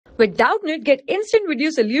With Doubtnut, get instant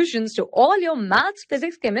video solutions to all your maths,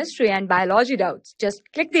 physics, chemistry, and biology doubts. Just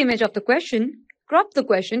click the image of the question, crop the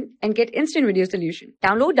question, and get instant video solution.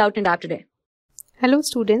 Download Doubtnut app today. Hello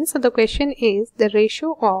students, so the question is the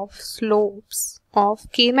ratio of slopes of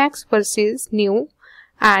Kmax versus nu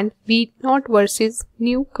and V0 versus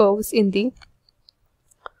nu curves in the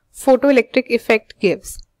photoelectric effect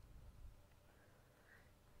gives.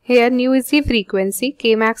 Here nu is the frequency,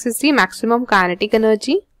 Kmax is the maximum kinetic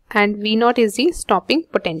energy and V0 is the stopping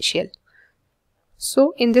potential.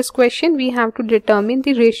 So in this question we have to determine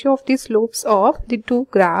the ratio of the slopes of the two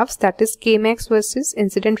graphs, that is Kmax versus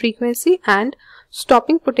incident frequency and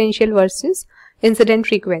stopping potential versus incident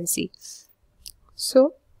frequency.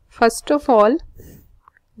 So first of all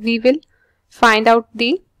we will find out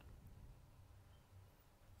the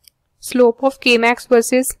slope of Kmax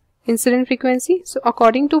versus incident frequency. So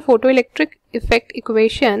according to photoelectric effect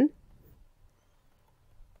equation,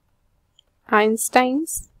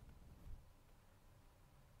 Einstein's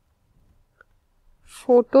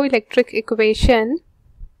photoelectric equation,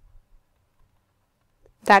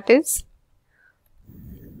 that is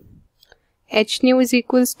h nu is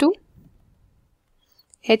equals to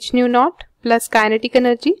h nu naught plus kinetic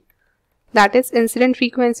energy, that is incident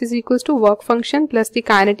frequency is equals to work function plus the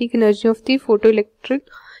kinetic energy of the photoelectric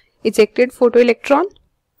ejected photoelectron.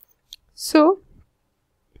 So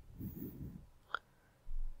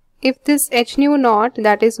if this h nu naught,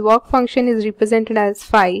 that is work function, is represented as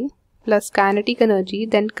phi plus kinetic energy,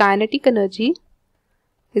 then kinetic energy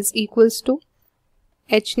is equals to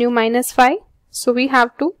h nu minus phi. So we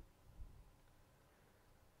have to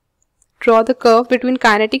draw the curve between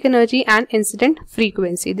kinetic energy and incident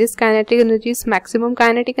frequency. This kinetic energy is maximum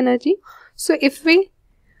kinetic energy. So if we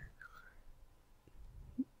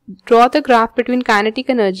draw the graph between kinetic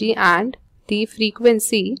energy and the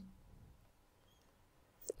frequency,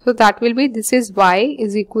 so that will be, this is y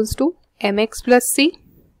is equals to mx plus c.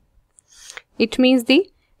 It means the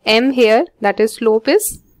m here, that is slope,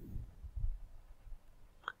 is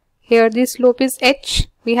here, the slope is h.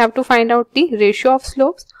 We have to find out the ratio of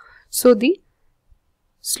slopes. So the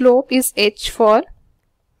slope is h for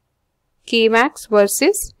Kmax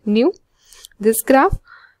versus nu, this graph.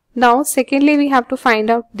 Now secondly we have to find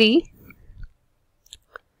out the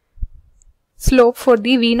slope for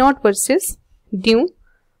the V0 versus nu.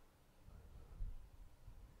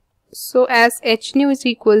 So as h nu is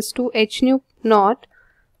equals to h nu naught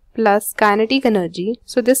plus kinetic energy,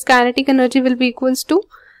 so this kinetic energy will be equals to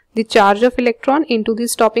the charge of electron into the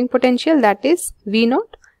stopping potential, that is V0,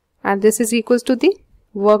 and this is equals to the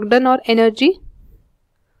work done or energy.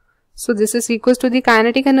 So this is equals to the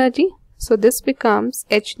kinetic energy. So this becomes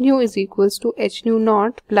h nu is equals to h nu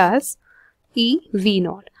naught plus e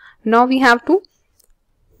V0. Now we have to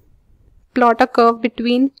plot a curve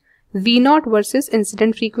between V0 versus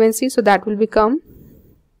incident frequency. So that will become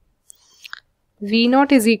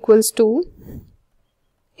V0 is equals to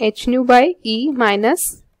h nu by e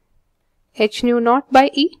minus h nu naught by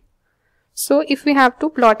e. So if we have to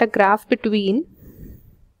plot a graph between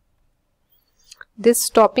this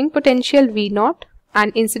stopping potential V0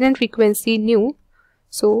 and incident frequency nu,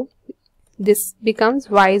 so this becomes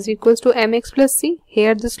y is equals to mx plus c.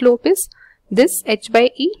 Here the slope is this h by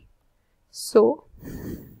e. So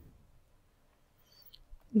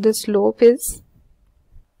the slope is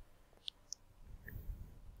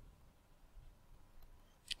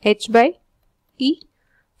h by e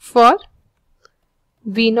for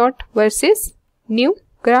V0 versus nu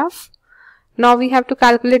graph. Now we have to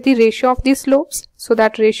calculate the ratio of the slopes. So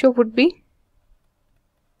that ratio would be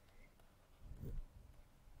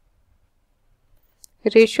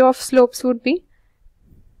ratio of slopes would be,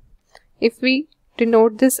 if we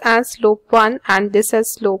denote this as slope 1 and this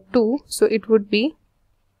as slope 2, so it would be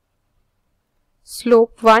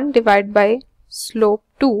slope 1 divided by slope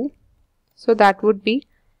 2. So that would be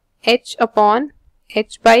h upon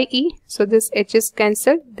h by e. So this h is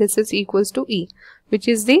cancelled, this is equals to e, which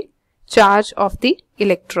is the charge of the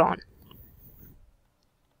electron.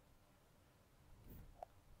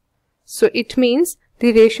 So it means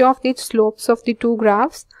the ratio of the slopes of the two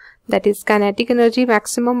graphs, that is kinetic energy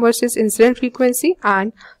maximum versus incident frequency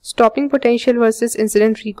and stopping potential versus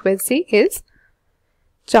incident frequency, is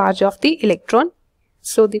charge of the electron.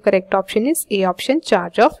 So the correct option is A option,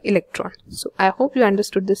 charge of electron. So I hope you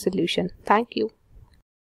understood the solution. Thank you.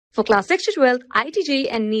 For class 6 to 12, IIT JEE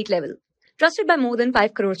and NEET level. Trusted by more than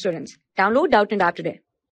 5 crore students. Download Doubtnut app today.